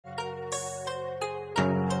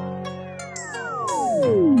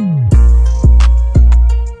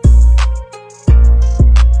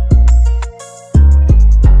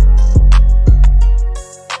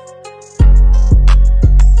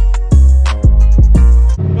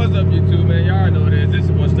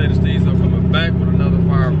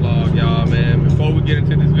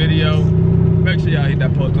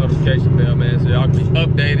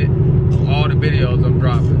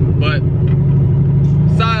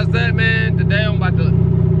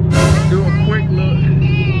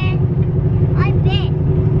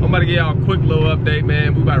quick little update,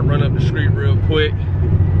 man. We about to run up the street real quick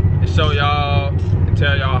and show y'all and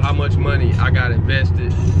tell y'all how much money I got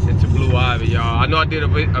invested into Blue Ivy, y'all. I know I did a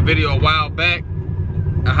video a while back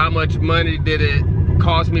on how much money did it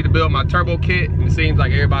cost me to build my turbo kit, and it seems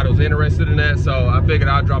like everybody was interested in that, so I figured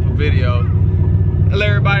I'd drop a video and let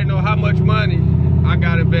everybody know how much money I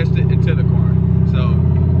got invested into the car. So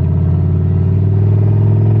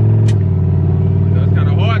it's kind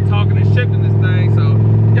of hard talking and shifting this thing, so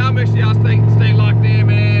y'all make sure y'all stay locked in,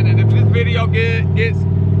 man. And if this video gets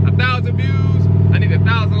 1,000 views, I need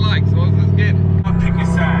 1,000 likes, so let's get it. I'm picking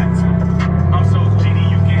sides. I'm so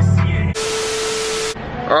GD you can see it.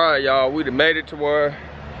 All right, y'all, we done made it to where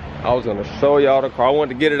I was gonna show y'all the car. I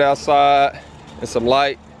wanted to get it outside in some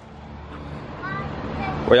light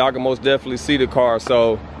where y'all can most definitely see the car.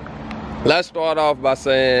 So let's start off by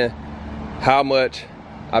saying how much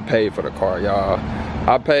I paid for the car, y'all.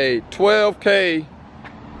 I paid $12K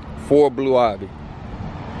for Blue Ivy.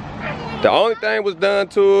 The only thing was done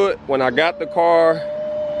to it when I got the car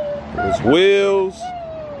was wheels,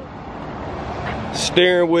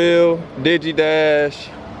 steering wheel, digi-dash,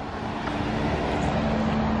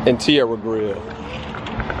 and Tierra grill.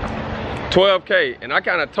 $12K, and I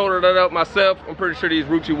kind of totaled that up myself. I'm pretty sure these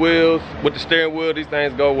Rucci wheels with the steering wheel, these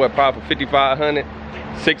things go what, probably for $5,500,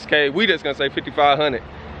 $6K. We just gonna say $5,500,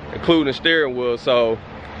 including the steering wheel. So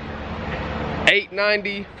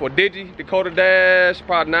 $890 for Digi Dakota Dash,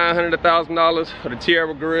 probably $900 to $1,000 for the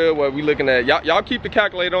Tierra grill. What we looking at? Y'all keep the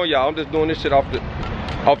calculator on, y'all. I'm just doing this shit off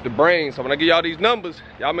the brain. So when I give y'all these numbers,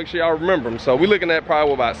 y'all make sure y'all remember them. So we looking at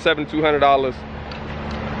probably about $7,200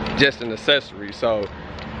 just in accessories. So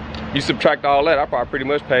you subtract all that, I probably pretty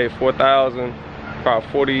much paid $4,000,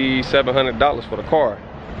 probably $4,700 for the car.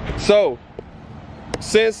 So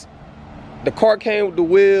since the car came with the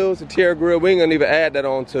wheels, the Tierra grill, we ain't gonna even add that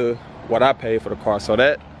on to what I paid for the car. So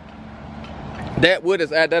that would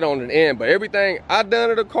just add that on the end. But everything I done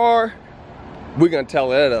to the car, we're gonna tell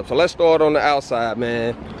that up. So let's start on the outside,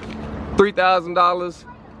 man. $3,000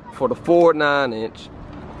 for the Ford 9-inch.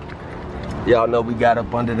 Y'all know we got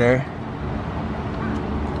up under there.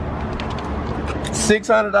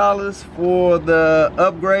 $600 for the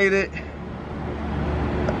upgraded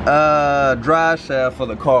drive shaft for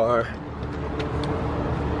the car.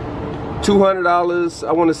 $200,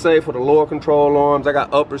 I want to say, for the lower control arms. I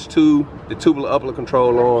got uppers too, the tubular upper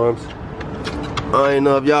control arms. I don't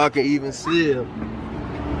know if y'all can even see them,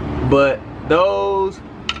 but those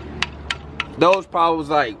probably was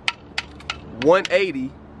like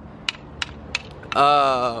 $180.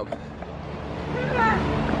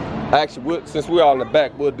 Actually, since we're all in the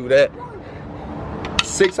back, we'll do that.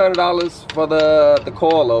 $600 for the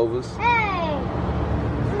coilovers.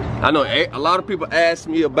 I know a lot of people ask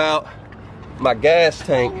me about my gas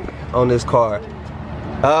tank on this car.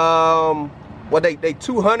 Well, they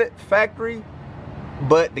 200 factory,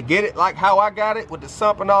 but to get it like how I got it with the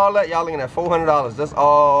sump and all that, y'all looking at $400.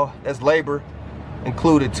 That's labor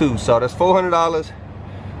included too. So that's $400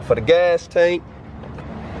 for the gas tank.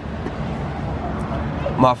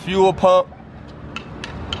 My fuel pump,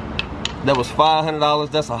 that was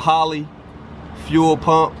 $500. That's a Holly fuel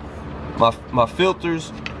pump. My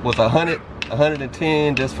filters was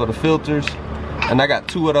 $110 just for the filters, and I got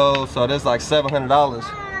 2 of those, so that's like $700.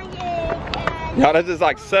 Y'all, that's just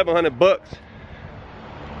like 700 bucks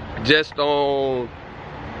just on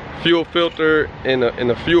fuel filter and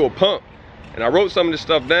the fuel pump. And I wrote some of this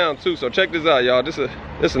stuff down too, so check this out, y'all. This is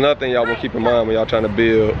another thing y'all want to keep in mind when y'all trying to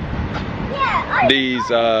build these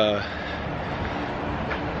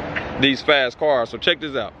fast cars. So check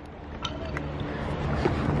this out.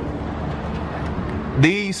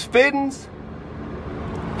 These fittings,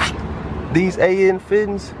 these AN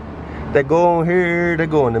fittings, they go on here, they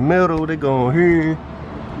go in the middle, they go on here,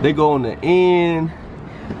 they go on the end.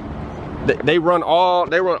 They run all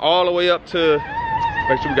the way up to,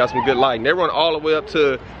 make sure we got some good lighting. They run all the way up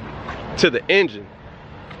to the engine.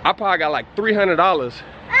 I probably got like $300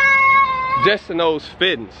 just in those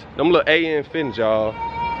fittings. Them little AN fittings, y'all.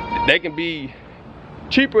 They can be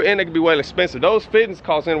cheaper and they can be well expensive. Those fittings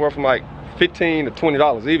cost anywhere from like $15 to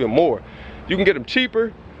 $20, even more. You can get them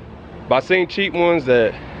cheaper by seeing cheap ones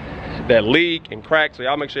that leak and crack. So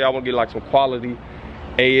y'all make sure y'all want to get like some quality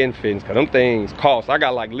AN fittings, cause them things cost. I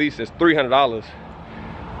got like at least it's $300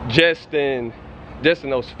 just in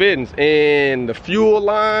those fittings. And the fuel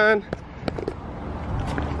line,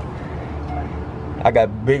 I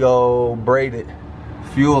got big old braided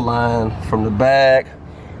fuel line from the back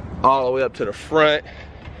all the way up to the front.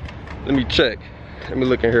 Let me check. Let me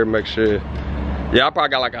look in here and make sure. Yeah, I probably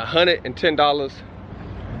got like $110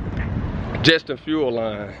 just in fuel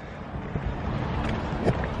line.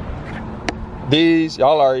 These,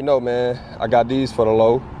 y'all already know, man. I got these for the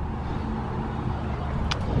low.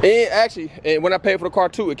 And actually, and when I paid for the car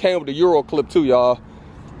too, it came with the Euro clip too, y'all.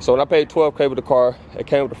 So when I paid $12K with the car, it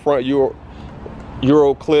came with the front Euro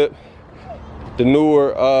clip, the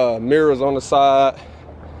newer mirrors on the side,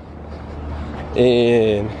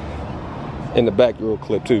 and in the back Euro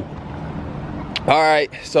clip too. All right,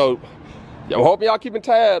 so I'm hoping y'all keeping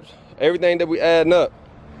tabs. Everything that we adding up.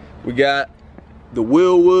 We got the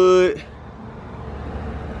wheel wood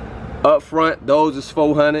up front. Those is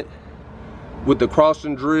 $400 with the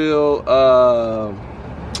crossing drill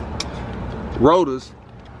rotors.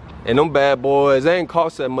 And them bad boys, they ain't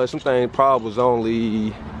cost that much. Them things probably was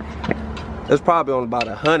only, that's probably on about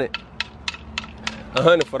 $100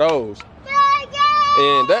 for those.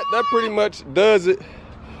 And that pretty much does it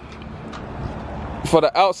for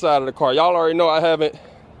the outside of the car. Y'all already know I haven't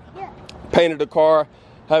painted the car,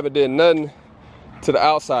 haven't did nothing to the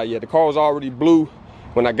outside yet. The car was already blue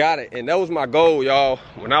when I got it, and that was my goal, y'all.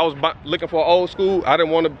 When I was looking for old school, I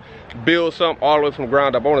didn't want to build something all the way from the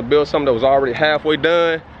ground up. I want to build something that was already halfway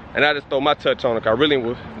done, and I just throw my touch on it. I really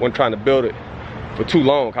wasn't trying to build it for too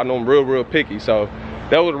long. I know I'm real picky, so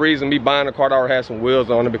that was the reason me buying the car that already had some wheels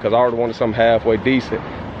on it, because I already wanted something halfway decent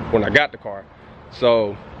when I got the car.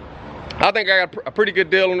 So I think I got a pretty good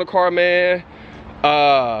deal on the car, man.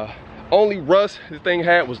 Only rust this thing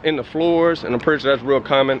had was in the floors, and I'm pretty sure that's real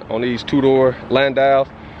common on these two-door Landaus.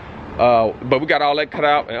 But we got all that cut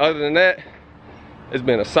out, and other than that, it's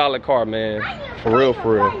been a solid car, man, for real.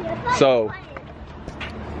 So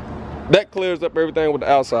that clears up everything with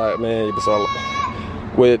the outside, man. So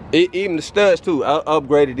with even the studs too, I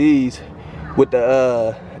upgraded these with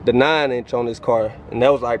the 9-inch on this car, and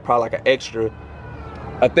that was like probably like an extra,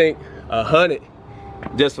 I think, $100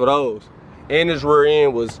 just for those. And this rear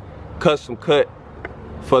end was custom cut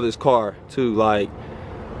for this car too. Like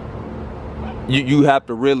you have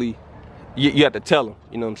to really, you have to tell them,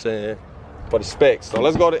 you know what I'm saying, for the specs. So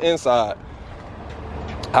let's go to the inside.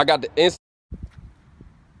 I got the inside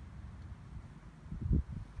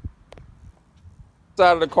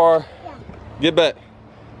of the car. Get back.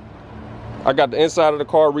 I got the inside of the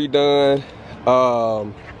car redone.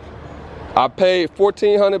 I paid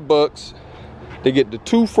 $1,400 to get the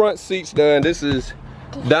 2 front seats done. This is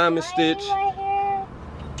diamond stitch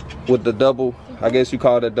with the double, I guess you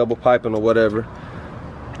call that double piping or whatever.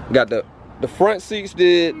 Got the front seats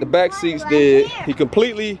did, the back seats did. He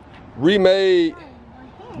completely remade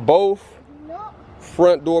both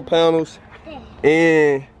front door panels,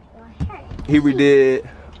 and he redid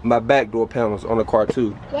my back door panels on the car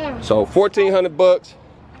too. So $1,400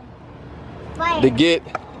 to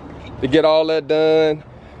get all that done.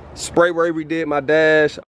 Spray where we did my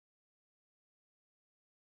dash.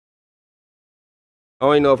 I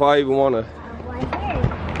don't even know if I even want to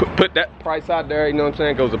put that price out there, you know what I'm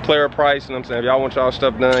saying? Because it's a player price, you know what I'm saying? If y'all want y'all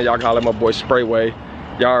stuff done, y'all can holler at my boy Sprayway.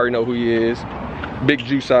 Y'all already know who he is. Big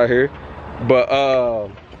juice out here. But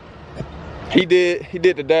he did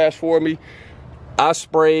the dash for me. I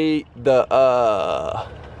sprayed the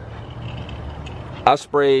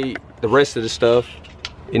rest of the stuff,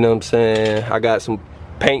 you know what I'm saying? I got some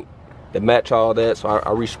paint that match all that, so I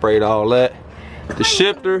resprayed all that. The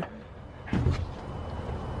shifter,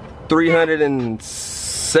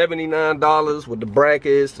 $379 with the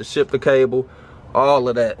brackets, the shifter cable, all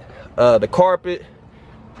of that. The carpet,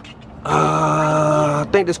 I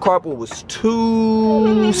think this carpet was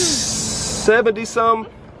 $270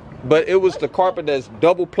 something, but it was the carpet that's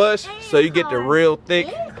double plush, so you get the real thick.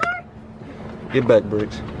 Get back,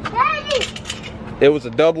 Bricks. It was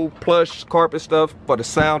a double plush carpet stuff for the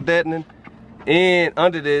sound deadening. And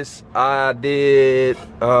under this, I did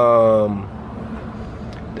the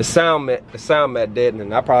sound mat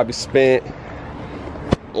deadening. I probably spent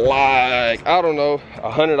like, I don't know,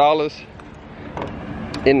 $100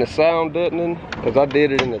 in the sound deadening, because I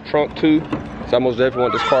did it in the trunk too. So I most definitely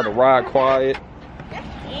want this car to ride quiet.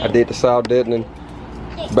 I did the sound deadening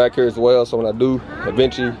back here as well, so when I do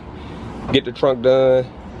eventually get the trunk done,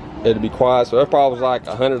 it'll be quiet. So that probably was like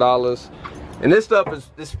 $100. And this stuff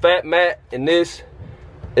is this fat mat, and this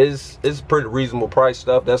is pretty reasonable price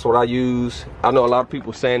stuff. That's what I use. I know a lot of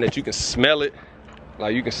people saying that you can smell it,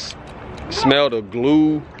 like you can smell the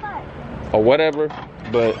glue or whatever,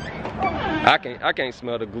 but I can't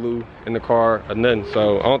smell the glue in the car or nothing.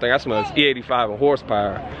 So the only thing I smell is E85 and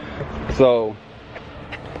horsepower. So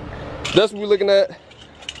that's what we're looking at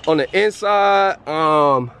on the inside.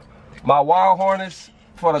 My wire harness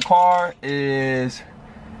for the car is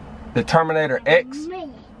the Terminator X,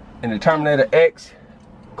 and the Terminator X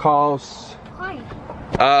costs like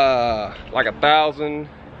 $1,000,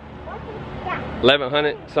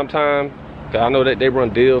 $1,100 sometimes. Cause I know that they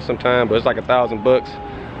run deals sometimes, but it's like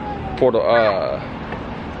 $1,000 for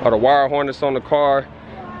the wire harness on the car.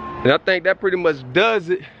 And I think that pretty much does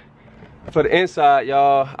it for the inside,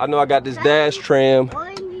 y'all. I know I got this dash trim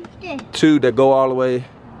too that go all the way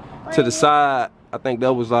to the side. I think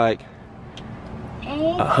that was like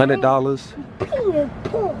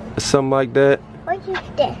 $100 or something like that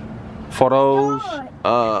for those.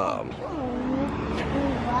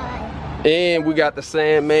 And we got the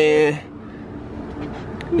Sandman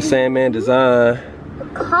design,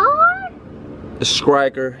 the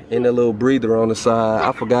striker, and the little breather on the side.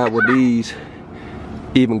 I forgot what these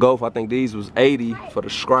even go for. I think these was 80 for the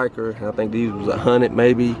striker, and I think these was 100,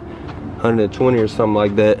 maybe 120 or something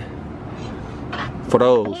like that for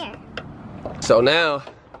those. So now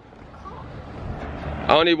I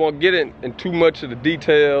don't even want to get in too much of the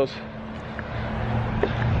details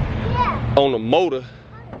on the motor,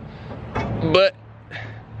 but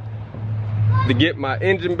to get my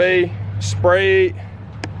engine bay sprayed,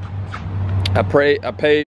 I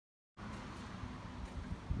paid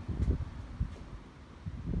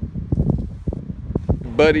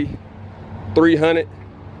buddy $300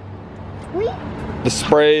 to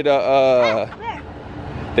spray the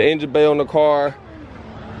engine bay on the car.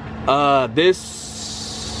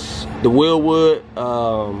 The Wheelwood,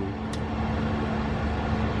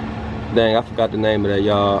 dang, I forgot the name of that,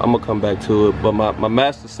 y'all. I'm gonna come back to it. But my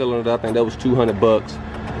master cylinder, I think that was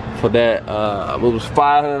 $200 for that. It was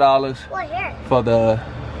 $500 for the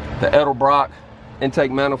Edelbrock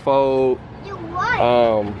intake manifold.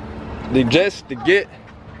 Just to get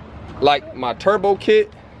like my turbo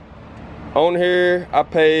kit on here, I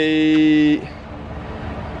paid,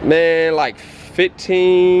 man, like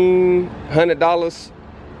 $1,500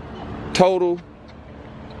 total.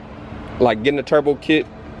 Like getting the turbo kit,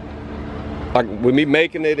 like with me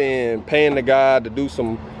making it and paying the guy to do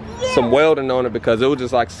some welding on it, because it was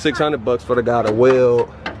just like $600 for the guy to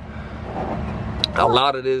weld a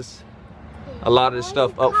lot of this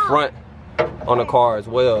stuff up front on the car as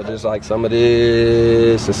well. Just like some of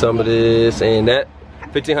this and some of this, and that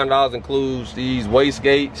 $1,500 includes these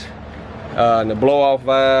wastegates and the blow-off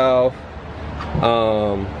valve,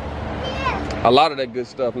 a lot of that good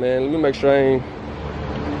stuff, man. Let me make sure I ain't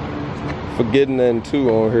forgetting nothing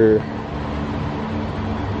too on here.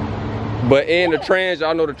 But in the trans,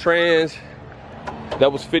 y'all know the trans,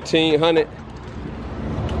 that was $1,500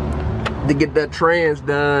 to get that trans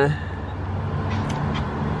done.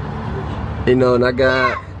 You know, and I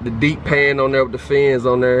got the deep pan on there with the fins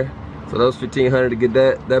on there. So that was $1,500 to get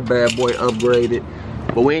that bad boy upgraded.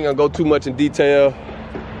 But we ain't gonna go too much in detail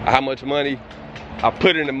how much money I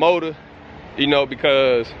put in the motor, you know,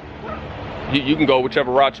 because you can go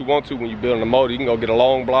whichever route you want to when you're building a motor. You can go get a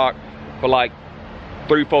long block for like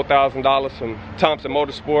 $3,000–4,000 from Thompson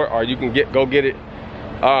Motorsport, or you can go get it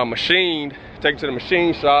machined, take it to the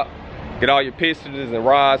machine shop, get all your pistons and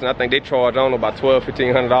rods, and I think they charge, I don't know, about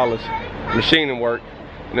 $1,200–1,500 machining work.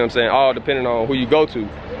 You know what I'm saying? All depending on who you go to.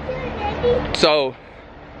 So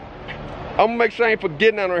I'm gonna make sure I ain't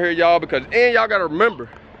forgetting that on here, y'all, because y'all gotta remember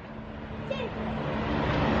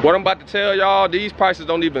what I'm about to tell y'all. These prices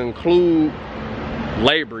don't even include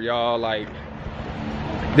labor, y'all. Like,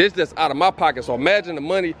 this just out of my pocket. So imagine the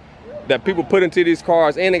money that people put into these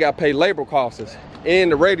cars, and they got paid labor costs. And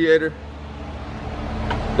the radiator,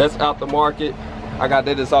 that's out the market. I got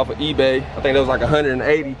that just off of eBay. I think that was like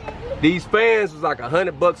 180. These fans was like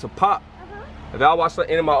 $100 a pop. If y'all watched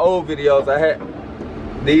any of my old videos, I had,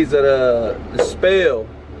 these are the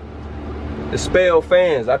Spell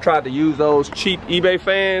fans. I tried to use those cheap eBay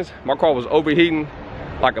fans. My car was overheating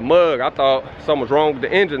like a mug. I thought something was wrong with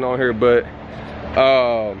the engine on here, but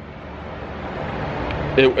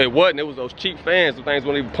it wasn't. It was those cheap fans. The things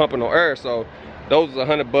weren't even pumping no air. So those was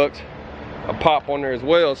 $100 a pop on there as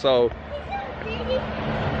well. So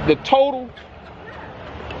the total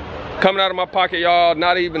coming out of my pocket, y'all,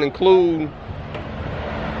 not even including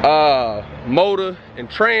motor and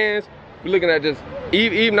trans, we're looking at just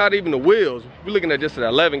even not even the wheels, we're looking at just an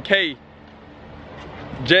 11K,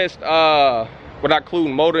 just without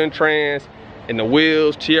including motor and trans and the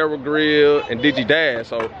wheels, Tierra grill, and Digi dash.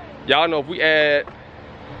 So y'all know if we add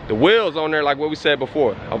the wheels on there, like what we said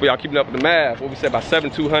before, I hope y'all keeping up with the math, what we said about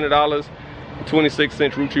 $7,200,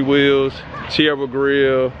 26-inch Rucci wheels, Tierra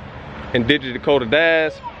grill, and Digi Dakota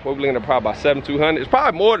dash, we're looking at probably about $7,200. It's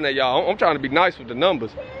probably more than that, y'all. I'm trying to be nice with the numbers.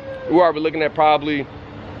 We're already looking at probably,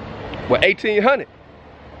 what, $1,800.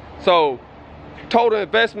 So total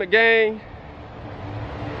investment gain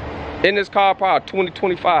in this car, probably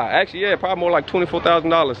 $20–25. Actually, yeah, probably more like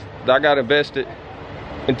 $24,000 that I got invested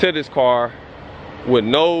into this car with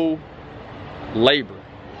no labor.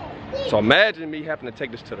 So imagine me having to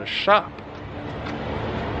take this to the shop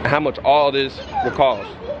and how much all this would cost.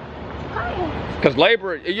 Because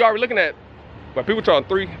labor, you already looking at, but people charging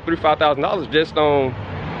 $5,000 just on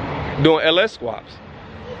doing LS swaps.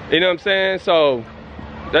 You know what I'm saying? So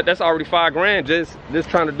that's already $5 grand just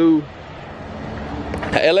trying to do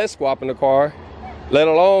an LS swap in the car, let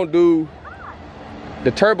alone do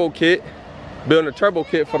the turbo kit, building a turbo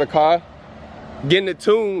kit for the car, getting it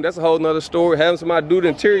tuned. That's a whole nother story. Having somebody do the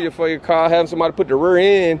interior for your car, having somebody put the rear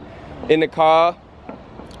end in the car,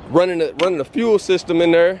 running the fuel system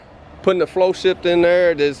in there, putting the flow shifter in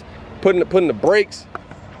there, just putting the brakes.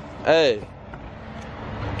 Hey,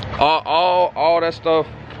 all that stuff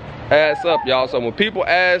adds up, y'all. So when people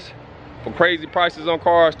ask for crazy prices on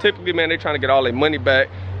cars, typically, man, they trying to get all their money back.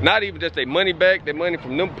 Not even just their money back, their money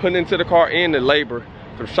from them putting into the car and the labor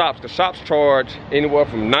from shops. The shops charge anywhere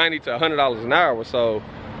from $90 to $100 an hour. So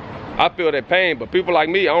I feel that pain, but people like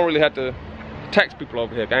me, I don't really have to tax people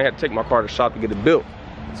over here. I ain't have to take my car to the shop to get it built.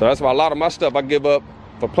 So that's why a lot of my stuff I give up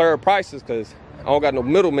for player prices, because I don't got no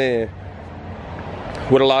middleman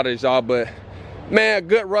with a lot of this, y'all. But man,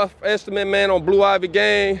 good rough estimate, man, on Blue Ivy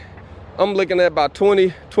gang, I'm looking at about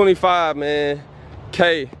 25, man,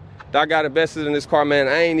 K that I got invested in this car, man.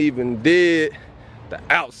 I ain't even did the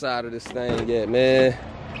outside of this thing yet, man.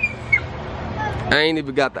 I ain't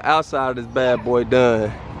even got the outside of this bad boy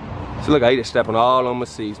done. So look, I just stepping all on my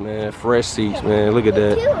seats, man. Fresh seats, man. Look at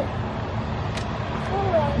that.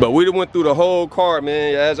 But we done went through the whole car,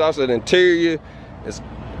 man. As I said, the interior is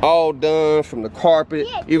all done from the carpet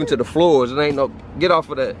even to the floors. It ain't no, get off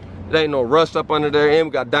of that. It ain't no rust up under there, and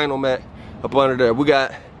we got Dynomat up under there. We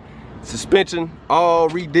got suspension all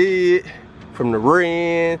redid from the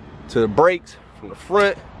rear end to the brakes, from the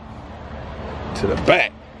front to the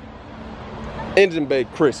back. Engine bay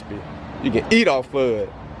crispy. You can eat off of it.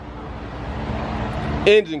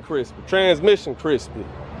 Engine crispy, transmission crispy.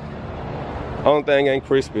 Only thing ain't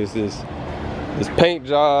crispy is this paint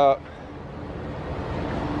job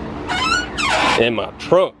in my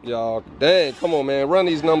trunk, y'all. Dang, come on, man. Run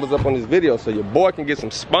these numbers up on this video so your boy can get some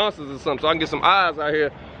sponsors or something, so I can get some eyes out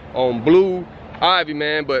here on Blue Ivy,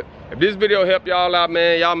 man. But if this video helped y'all out,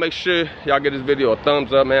 man, y'all make sure y'all give this video a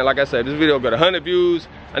thumbs up, man. Like I said, this video got 100 views.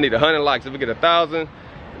 I need 100 likes. If we get 1,000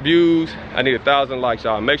 views, I need 1,000 likes,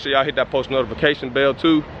 y'all. Make sure y'all hit that post notification bell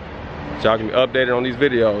too, so y'all can be updated on these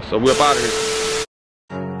videos. So we're up out of here.